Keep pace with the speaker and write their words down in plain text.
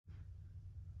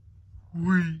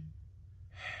Wee.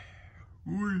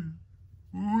 Wee.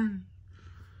 Wee.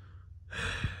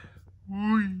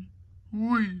 Wee.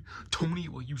 Wee. Tony,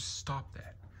 will you stop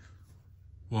that?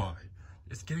 Why?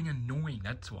 It's getting annoying,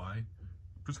 that's why.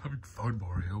 I'm just having fun,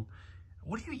 Mario.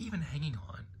 What are you even hanging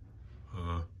on?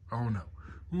 I don't know.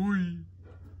 Wee.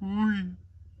 Wee.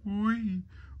 Wee.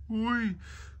 Wee.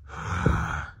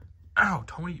 Ow,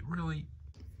 Tony, really?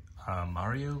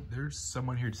 Mario, there's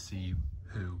someone here to see you.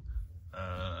 Who?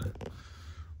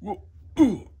 Whoa.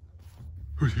 Ooh.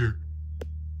 Who's here?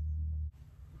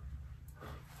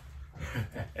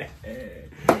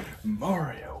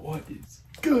 Mario, what is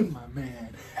good, my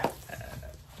man?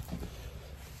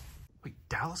 Wait,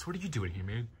 Dallas, what are you doing here,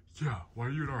 man? Yeah, what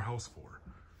are you in our house for?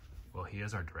 Well, he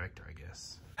is our director, I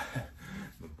guess.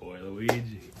 The boy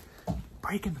Luigi.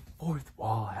 Breaking the fourth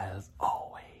wall as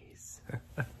always.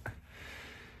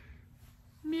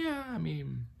 Yeah, I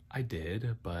mean, I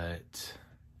did, but,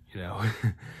 you know,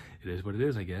 it is what it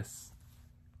is, I guess.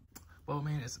 Well,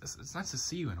 man, it's nice to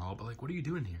see you and all, but, like, what are you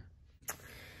doing here?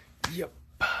 Yep,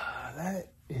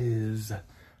 that is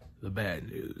the bad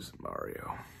news,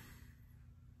 Mario.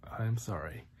 I'm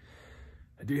sorry.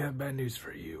 I do have bad news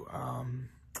for you.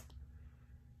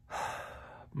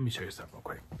 Let me show you something real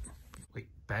quick. Wait,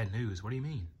 bad news? What do you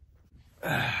mean?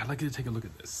 I'd like you to take a look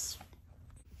at this.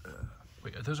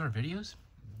 Wait, are those our videos?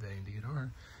 They indeed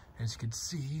are. As you can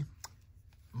see,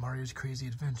 Mario's Crazy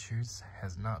Adventures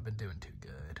has not been doing too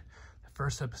good. The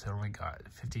first episode only got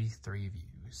 53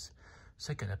 views.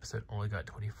 Second episode only got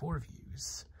 24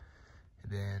 views.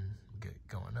 And then get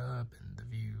going up and the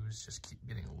views just keep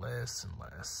getting less and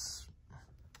less.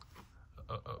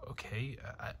 Okay,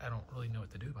 I don't really know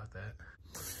what to do about that.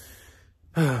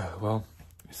 Well,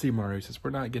 you see, Mario, since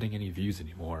we're not getting any views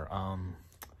anymore,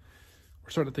 we're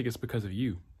starting to think it's because of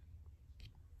you.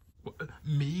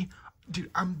 Me? Dude,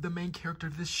 I'm the main character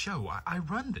of this show. I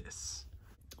run this.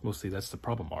 Well, see, that's the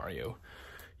problem, Mario.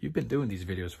 You've been doing these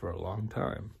videos for a long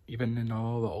time. Even in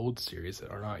all the old series that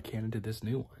are not canon to this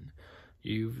new one.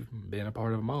 You've been a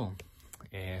part of them all.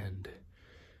 And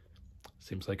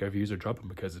seems like our views are dropping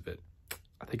because of it.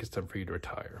 I think it's time for you to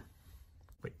retire.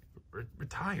 Wait,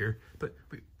 retire? But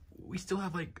we still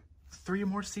have like 3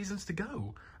 more seasons to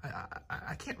go.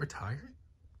 I can't retire.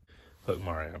 Look,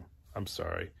 Mario, I'm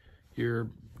sorry. You're a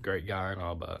great guy and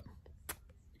all, but I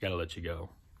gotta let you go.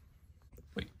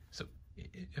 Wait, so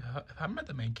if I'm not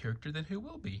the main character, then who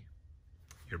will be?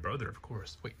 Your brother, of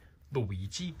course. Wait,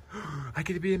 Luigi? I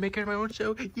get to be the main character of my own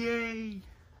show? Yay!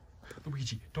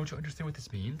 Luigi, don't you understand what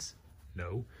this means?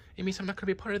 No, it means I'm not gonna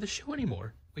be a part of the show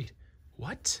anymore. Wait,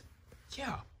 what?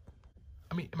 Yeah.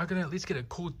 I mean, am I gonna at least get a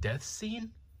cool death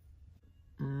scene?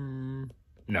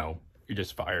 No, you're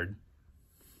just fired.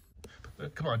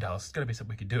 Come on, Dallas, there's gotta be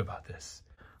something we can do about this.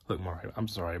 Look, Mario, I'm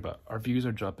sorry, but our views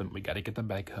are dropping. We gotta get them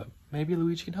back up. Maybe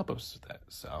Luigi can help us with that,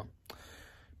 so.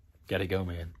 Gotta go,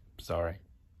 man. Sorry.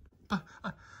 But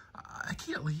I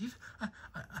can't leave.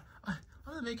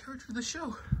 I'm the main character of the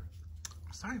show.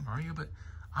 I'm sorry, Mario, but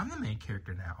I'm the main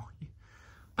character now.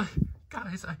 But,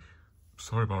 guys,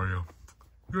 sorry, Mario.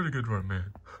 You had a good run,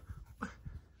 man.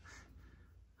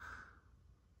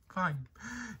 Fine.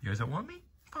 You guys don't want me?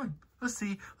 Fine. Let's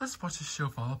see. Let's watch the show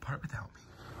fall apart without me.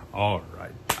 All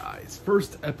right, guys.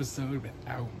 First episode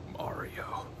without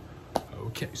Mario.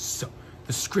 Okay, so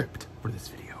the script for this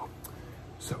video.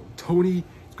 So Tony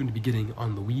is going to be getting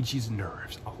on Luigi's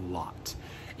nerves a lot.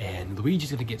 And Luigi's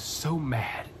going to get so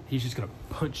mad, he's just going to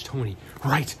punch Tony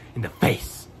right in the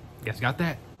face. You guys got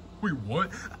that? Wait, what?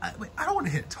 I don't want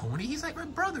to hit Tony. He's like my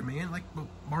brother, man. Like, well,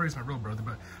 Mario's my real brother,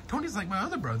 but Tony's like my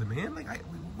other brother, man. Like,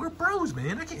 we're bros,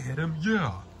 man. I can't hit him.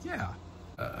 Yeah.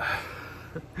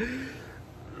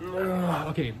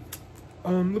 Okay.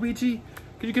 Luigi,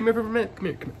 could you come here for a minute? Come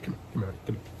here.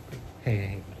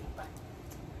 Hey.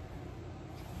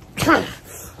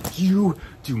 You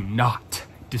do not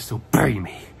disobey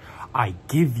me. I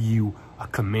give you a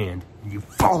command and you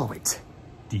follow it.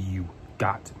 Do you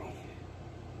got me?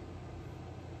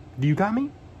 Do you got me?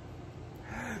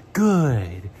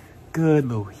 Good,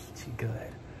 Luigi,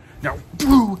 good. Now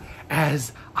do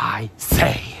as I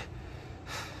say.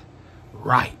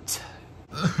 Right.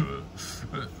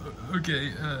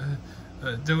 Okay,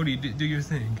 Tony, do your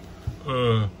thing.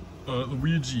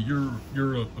 Luigi,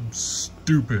 you're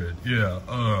stupid. Yeah,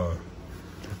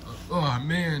 oh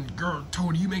man, girl,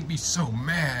 Tony, you make me so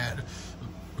mad.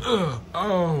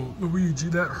 Oh, Luigi,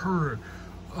 that hurt.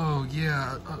 Oh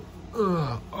yeah,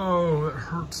 oh, that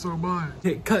hurt so much.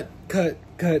 Okay, cut.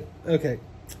 Okay.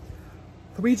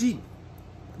 Luigi,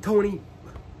 Tony,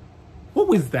 what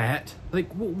was that?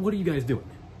 Like, what are you guys doing?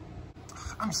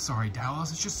 I'm sorry,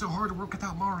 Dallas. It's just so hard to work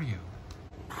without Mario.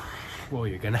 Well,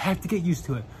 you're gonna have to get used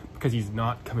to it because he's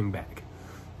not coming back.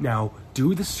 Now,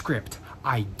 do the script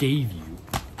I gave you.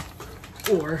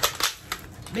 Or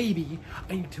maybe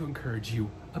I need to encourage you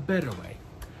a better way.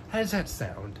 How does that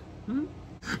sound?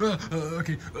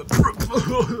 Okay.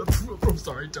 I'm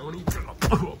sorry, Tony.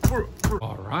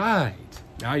 All right.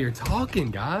 Now you're talking,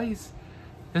 guys.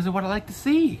 This is what I like to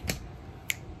see.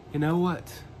 You know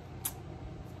what?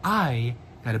 I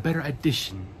got a better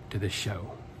addition to the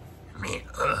show.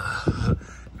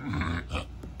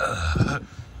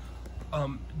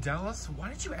 Dallas, why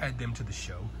did you add them to the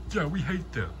show? Yeah, we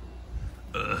hate them.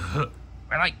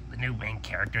 Are like the new main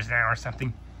characters now or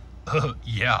something?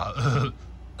 Yeah.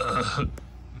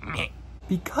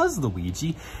 Because,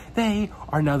 Luigi, they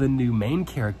are now the new main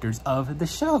characters of the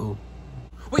show.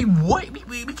 Wait, what?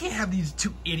 We can't have these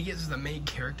two idiots as the main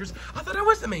characters. I thought I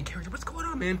was the main character. What's going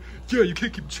on, man? Yeah, you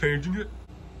can't keep changing it.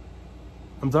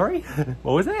 I'm sorry?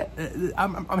 What was that?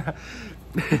 I'm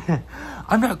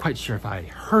not quite sure if I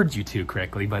heard you two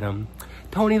correctly, but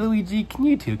Tony, Luigi, can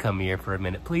you two come here for a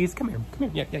minute, please? Come here.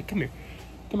 Yeah, come here.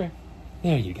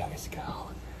 There you guys go.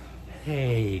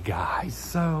 Hey, guys.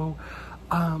 So,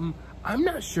 I'm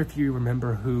not sure if you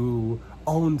remember who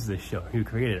owns this show, who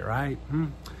created it, right?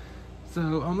 So,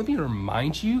 let me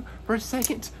remind you for a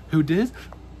second who did.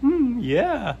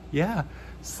 Yeah.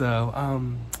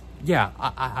 So, yeah,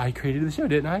 I created the show,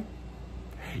 didn't I?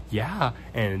 Yeah,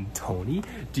 and Tony,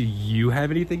 do you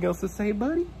have anything else to say,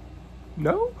 buddy?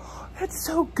 No? That's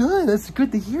so good. That's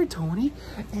good to hear, Tony.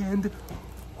 And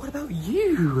what about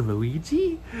you,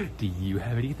 Luigi? Do you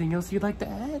have anything else you'd like to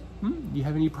add? You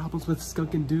have any problems with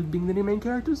Skunk and Duke being the new main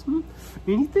characters?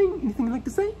 Anything you'd like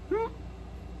to say?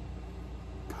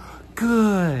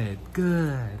 Good.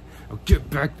 Now get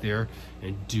back there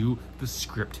and do the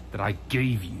script that I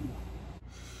gave you.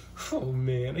 Oh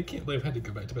man, I can't believe I had to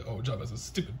go back to my old job as a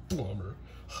stupid plumber.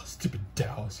 Stupid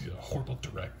Dallas, he's a horrible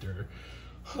director.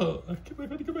 I can't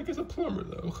believe I had to go back as a plumber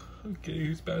though. Okay,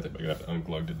 whose bathroom I got to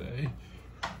unclog today?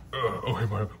 Oh, hey,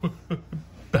 Mario.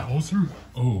 Bowser?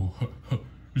 Oh,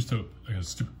 just a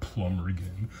stupid plumber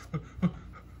again.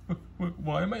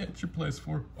 Why am I at your place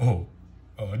for? Oh,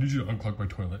 I need you to unclog my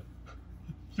toilet.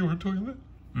 Your toilet?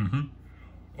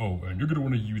 Oh, and you're gonna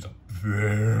want to use a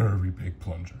very big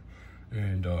plunger.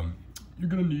 And you're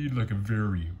gonna need like a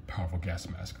very powerful gas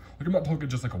mask. Like I'm not talking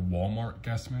just like a Walmart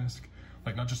gas mask,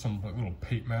 like not just some like little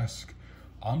paint mask.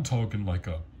 I'm talking like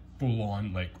a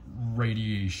full-on like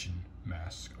radiation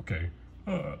mask. Okay.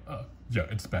 Yeah,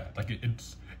 it's bad. Like it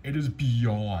is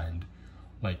beyond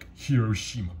like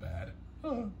Hiroshima bad.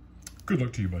 Good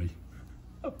luck to you, buddy.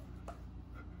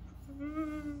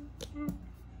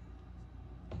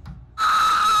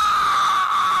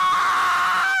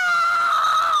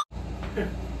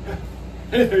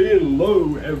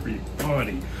 Hello,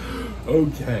 everybody.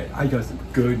 Okay, I got some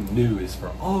good news for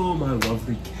all my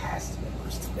lovely cast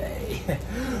members today.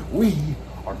 We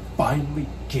are finally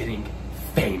getting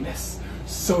famous.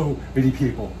 So many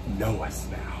people know us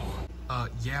now.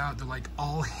 Yeah, they're like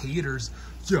all haters.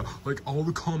 Yeah, like all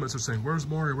the comments are saying, where's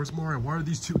Mario? Why are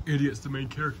these two idiots the main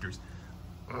characters?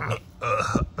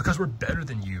 Because we're better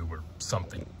than you or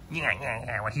something.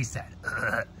 Yeah, what he said.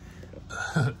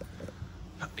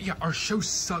 Yeah, our show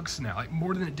sucks now, like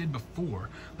more than it did before.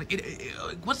 Like,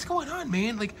 what's going on,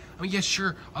 man? Like, I mean, yeah,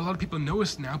 sure, a lot of people know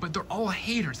us now, but they're all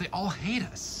haters. They all hate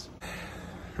us.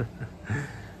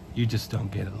 You just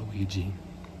don't get it, Luigi.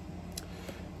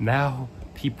 Now,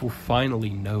 people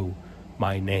finally know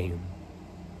my name.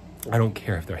 I don't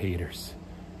care if they're haters.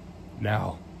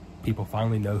 Now, people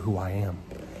finally know who I am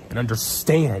and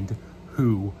understand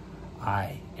who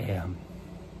I am.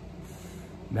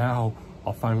 Now,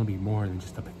 I'll finally be more than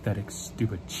just a pathetic,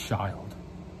 stupid child.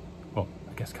 Well,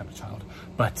 I guess kind of child,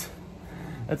 but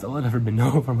that's all I've ever been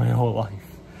known for my whole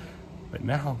life. But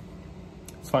now,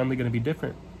 it's finally gonna be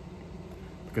different.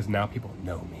 Because now people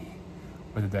know me.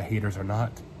 Whether they're haters or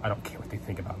not, I don't care what they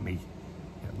think about me.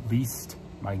 At least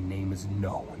my name is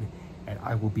known, and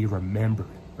I will be remembered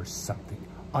for something,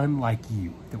 unlike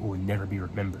you, that will never be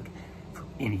remembered for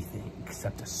anything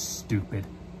except a stupid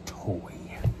toy.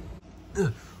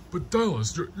 But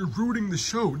Dallas, you're ruining the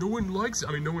show. No one likes it.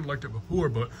 I mean, no one liked it before,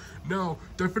 but now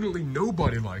definitely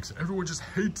nobody likes it. Everyone just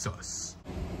hates us.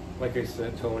 Like I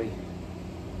said, Tony,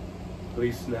 at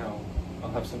least now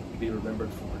I'll have something to be remembered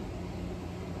for.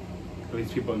 At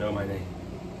least people know my name.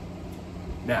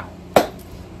 Now,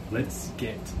 let's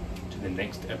get to the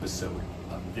next episode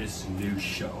of this new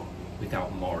show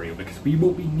without Mario, because we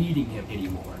won't be needing him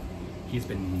anymore. He's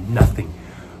been nothing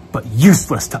but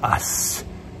useless to us.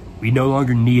 We no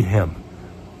longer need him.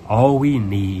 All we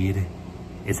need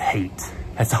is hate.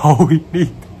 That's all we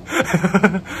need.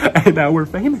 And now we're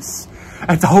famous.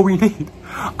 That's all we need.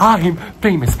 I'm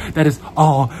famous. That is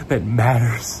all that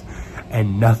matters.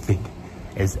 And nothing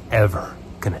is ever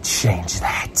gonna change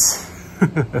that.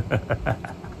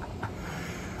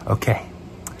 Okay,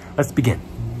 let's begin.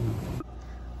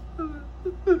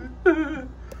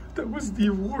 That was the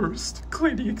worst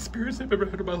cleaning experience I've ever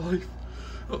had in my life.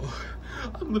 Oh,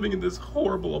 I'm living in this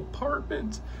horrible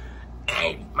apartment.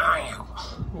 Hey, Mario.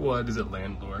 What is it,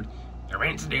 landlord? Your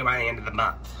rent's due by the end of the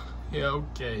month. Yeah,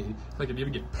 okay. I can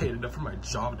even get paid enough for my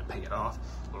job to pay it off.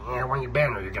 Yeah, when you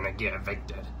been or you're gonna get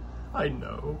evicted. I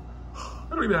know. I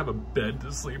don't even have a bed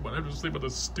to sleep on. I have to sleep on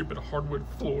this stupid hardwood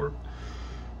floor.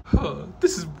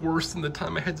 This is worse than the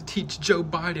time I had to teach Joe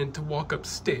Biden to walk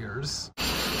upstairs.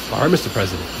 All right, Mr.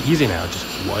 President, easy now. Just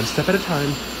one step at a time.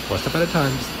 One step at a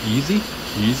time. Just easy,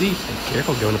 easy, and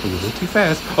careful. Going up a little too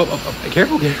fast.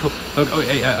 Careful, careful.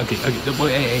 Okay.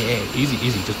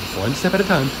 Easy. Just one step at a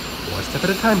time. One step at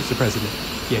a time, Mr. President.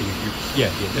 Yeah.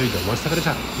 There you go. One step at a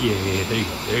time. Yeah.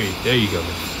 There you go.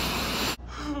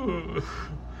 Man.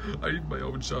 I need my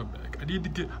own job back. I need to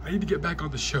get back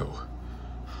on the show.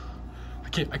 I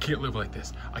can't live like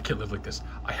this. I can't live like this.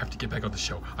 I have to get back on the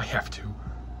show. I have to.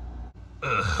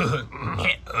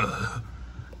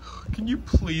 Can you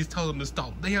please tell them to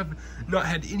stop? They have not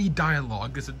had any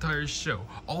dialogue this entire show.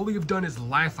 All they have done is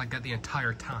laugh like that the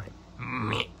entire time.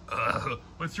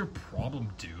 What's your problem,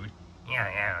 dude?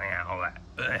 Yeah, all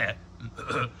that.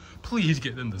 Please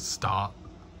get them to stop.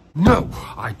 No,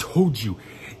 I told you.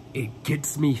 It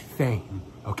gets me fame,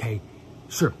 okay?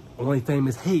 Sure, only fame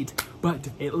is hate, but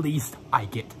at least I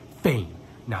get fame.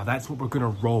 Now that's what we're gonna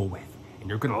roll with, and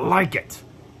you're gonna like it.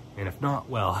 And if not,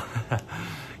 well,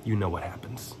 you know what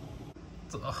happens.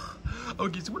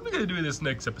 Okay, so what are we gonna do in this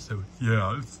next episode?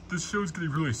 Yeah, this show's getting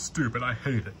really stupid. I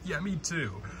hate it. Yeah, me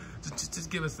too. Just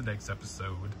give us the next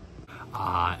episode.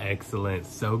 Ah, excellent.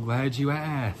 So glad you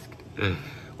asked.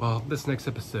 Well, this next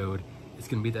episode is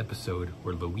gonna be the episode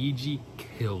where Luigi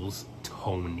kills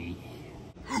Tony.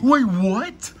 Wait,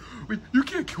 what? Wait, you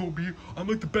can't kill me. I'm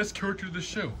like the best character of the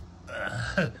show.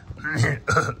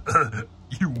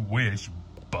 You wish,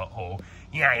 butthole.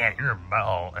 Yeah, you're a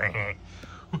butthole.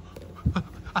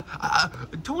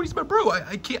 Tony's my bro.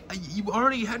 I can't. You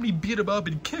already had me beat him up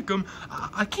and kick him.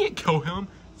 I can't kill him.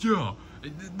 Yeah.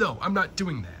 No, I'm not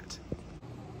doing that.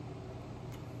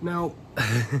 Now,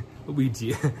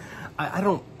 Luigi, I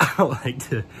don't like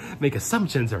to make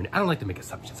assumptions I don't like to make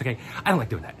assumptions, okay? I don't like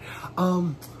doing that.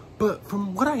 But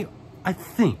from what I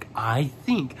think I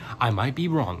might be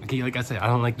wrong. Okay, like I said, I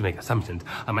don't like to make assumptions.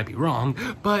 I might be wrong,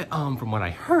 but from what I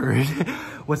heard,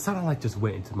 what sounded like just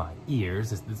went into my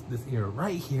ears, this ear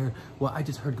right here, what I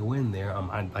just heard go in there,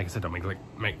 like I said,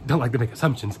 don't like to make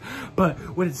assumptions, but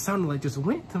what it sounded like just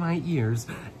went to my ears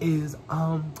is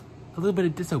a little bit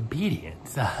of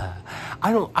disobedience.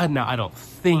 I don't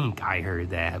think I heard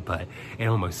that, but it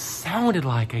almost sounded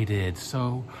like I did.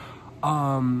 So,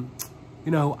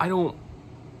 you know,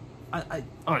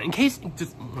 in case,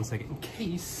 just one second, in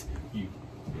case you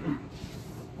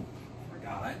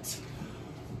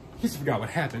forgot what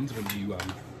happens when you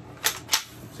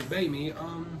disobey me,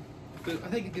 I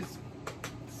think this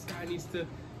guy needs to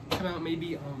come out,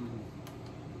 maybe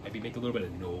make a little bit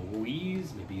of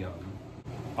noise, maybe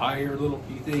fire a little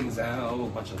few things out, a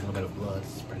little bit of blood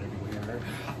spread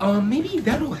everywhere. Maybe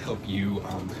that'll help you,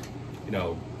 you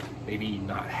know, maybe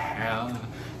not have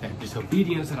that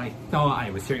disobedience that I thought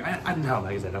I was hearing. I don't know,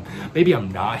 like I said, maybe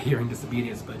I'm not hearing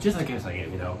disobedience, but just in case I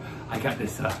am, you know, I got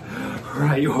this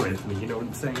right with me, you know what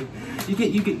I'm saying? You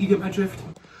get my drift?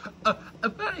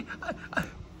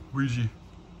 Luigi,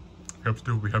 we have to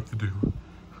do what we have to do.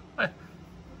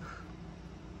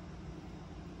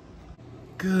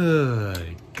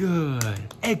 Good,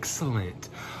 excellent.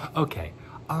 Okay,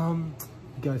 you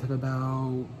guys have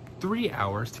about 3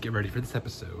 hours to get ready for this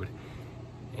episode,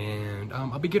 and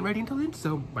I'll be getting ready until then,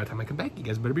 so by the time I come back, you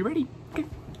guys better be ready. Okay.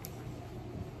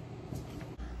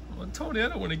 Well, Tony, I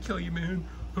don't want to kill you, man.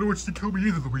 I don't want you to kill me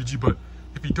either, Luigi, but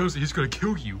if he does it, he's gonna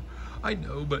kill you. I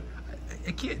know, but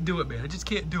I can't do it, man. I just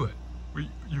can't do it. Well,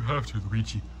 you have to,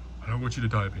 Luigi. I don't want you to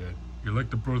die, man. You're like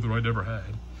the brother I never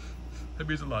had. That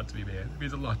means a lot to me, man. It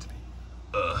means a lot to me.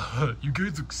 You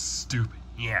guys look stupid.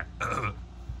 Yeah.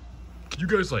 Can you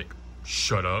guys, like,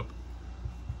 shut up?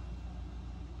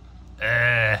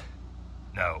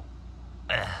 No.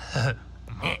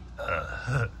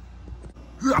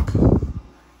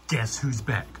 Guess who's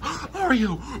back?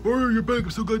 Mario, you're back.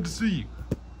 I'm so glad to see you.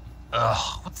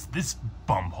 What's this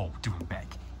bumhole doing back?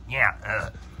 Yeah,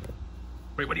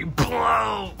 wait, what do you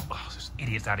blow? Oh, there's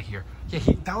idiots out of here. Yeah,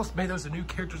 those are new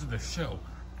characters in the show.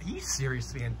 Are you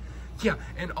serious, man? Yeah,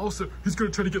 and also, he's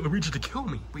gonna try to get Luigi to kill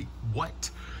me. Wait, what?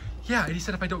 Yeah, and he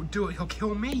said if I don't do it, he'll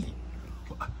kill me.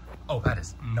 Oh, that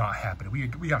is not happening.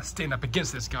 We gotta stand up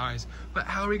against this, guys. But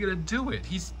how are we gonna do it?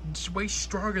 He's way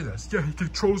stronger than us. Yeah, he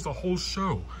controls the whole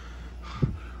show.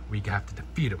 We have to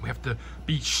defeat him. We have to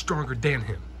be stronger than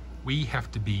him. We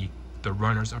have to be the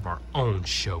runners of our own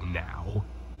show now.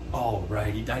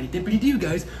 Alrighty, dippity do,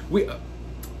 guys. We,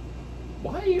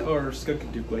 why are Skunk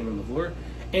and Duke laying on the floor?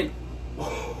 And,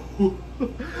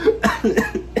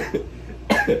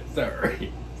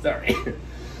 sorry.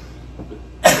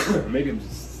 Maybe I'm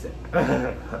just sick. I'm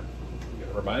gonna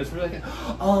revise for a second.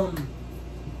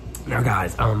 Now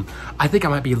guys, I think I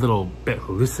might be a little bit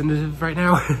hallucinative right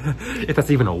now, if that's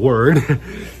even a word.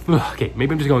 Okay,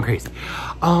 maybe I'm just going crazy.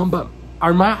 But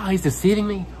are my eyes deceiving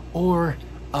me, or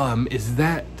is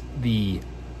that the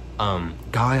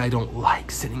guy I don't like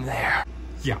sitting there?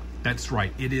 Yeah, that's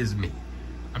right. It is me.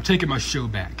 I'm taking my show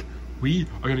back. We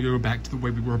are gonna go back to the way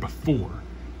we were before.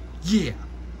 Yeah,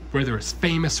 whether it's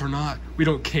famous or not, we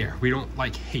don't care. We don't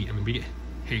like hate. I mean, we get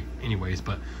hate anyways,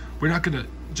 but we're not gonna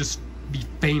just be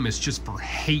famous just for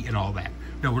hate and all that.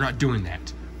 No, we're not doing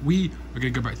that. We are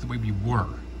gonna go back to the way we were.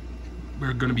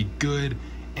 We're gonna be good,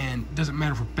 and it doesn't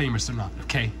matter if we're famous or not,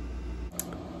 okay?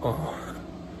 Oh,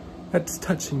 that's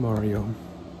touching, Mario.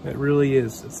 It really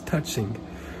is. It's touching.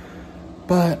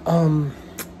 But,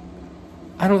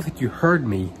 I don't think you heard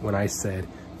me when I said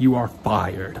you are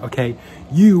fired, okay?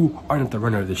 You are not the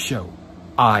runner of the show.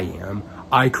 I am.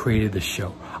 I created the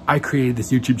show. I created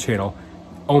this YouTube channel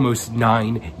almost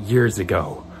 9 years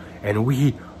ago. And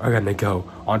we are gonna go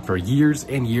on for years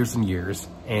and years and years.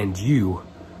 And you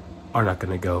are not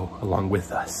gonna go along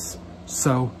with us.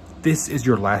 So, this is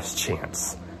your last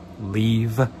chance.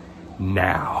 Leave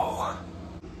now.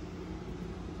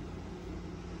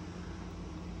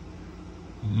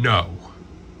 No.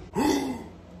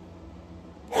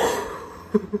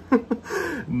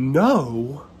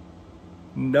 No?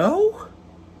 No?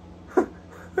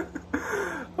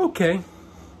 Okay.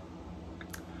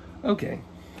 Okay.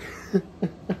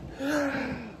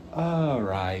 All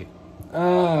right.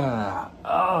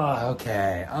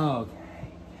 Okay.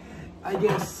 I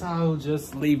guess I'll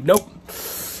just leave. Nope.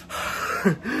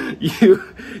 You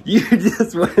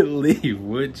just wouldn't leave,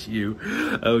 would you?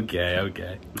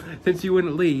 Okay. Since you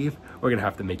wouldn't leave, we're gonna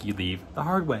have to make you leave the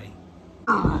hard way.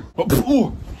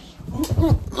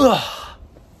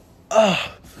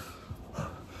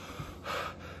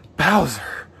 Bowser.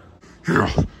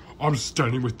 Yeah, I'm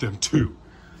standing with them too.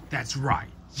 That's right.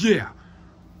 Yeah.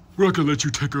 We're not gonna let you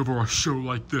take over our show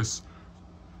like this.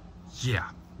 Yeah,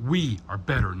 we are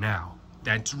better now.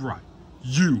 That's right.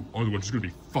 You are the one who's gonna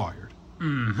be fired.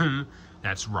 Mm-hmm.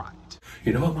 That's right.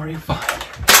 You know what, Mario? Fine.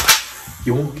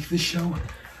 You won't leave the show?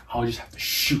 I'll just have to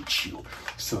shoot you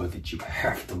so that you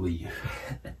have to leave.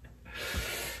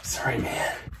 Sorry,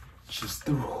 man. Just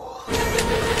the rule.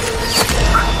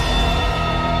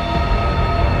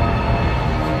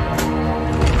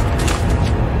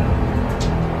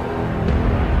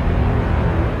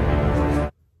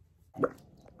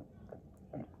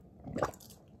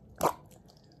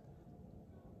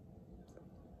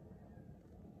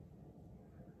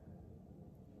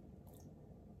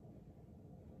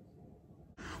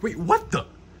 Wait, what the?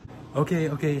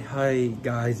 Okay, hi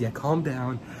guys, yeah, calm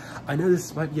down. I know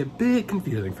this might be a bit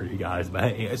confusing for you guys, but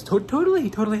hey, it's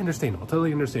totally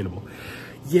understandable.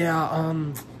 Yeah,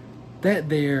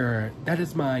 that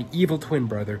is my evil twin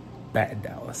brother, Bad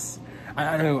Dallas.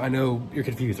 I know you're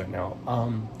confused right now.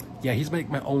 Yeah, he's like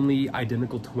my only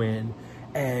identical twin,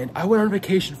 and I went on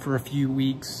vacation for a few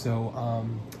weeks, so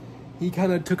he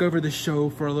kind of took over the show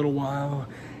for a little while,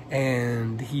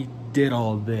 and he did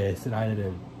all this, and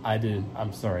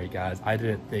I'm sorry guys, I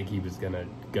didn't think he was gonna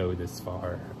go this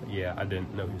far. Yeah, I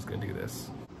didn't know he was gonna do this.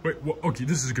 Wait, well, okay,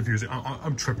 this is confusing.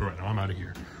 I'm tripping right now. I'm out of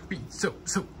here. Wait, so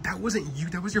that wasn't you?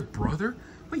 That was your brother?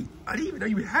 Wait, I didn't even know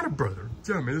you had a brother.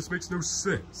 Yeah, man, this makes no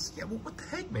sense. Yeah, well, what the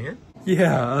heck, man?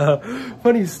 Yeah,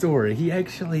 funny story. He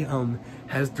actually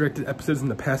has directed episodes in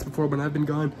the past before when I've been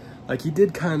gone. Like, he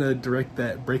did kind of direct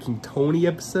that Breaking Tony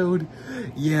episode.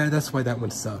 Yeah, that's why that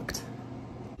one sucked.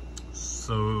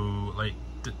 So, like,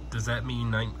 does that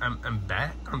mean I'm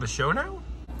back on the show now?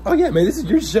 Oh yeah, man, this is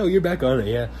your show. You're back on it,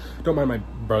 yeah. Don't mind my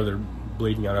brother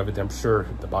bleeding out of it. I'm sure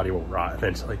the body will rot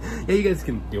eventually. Yeah, you guys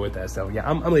can deal with that. So yeah,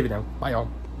 I'm leaving now. Bye, y'all.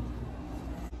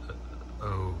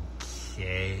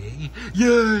 Okay.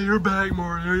 Yeah, you're back,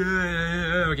 Mario.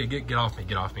 Yeah. Okay, get off me.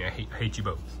 Get off me. I hate you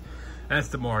both. That's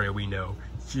the Mario we know.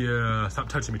 Yeah, stop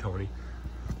touching me, Tony.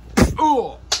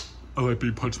 Oh! I like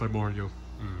being punched by Mario.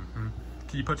 Mm-hmm.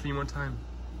 Can you punch me one time?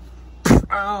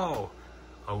 Ow!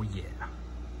 Oh, yeah.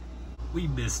 We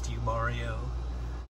missed you, Mario.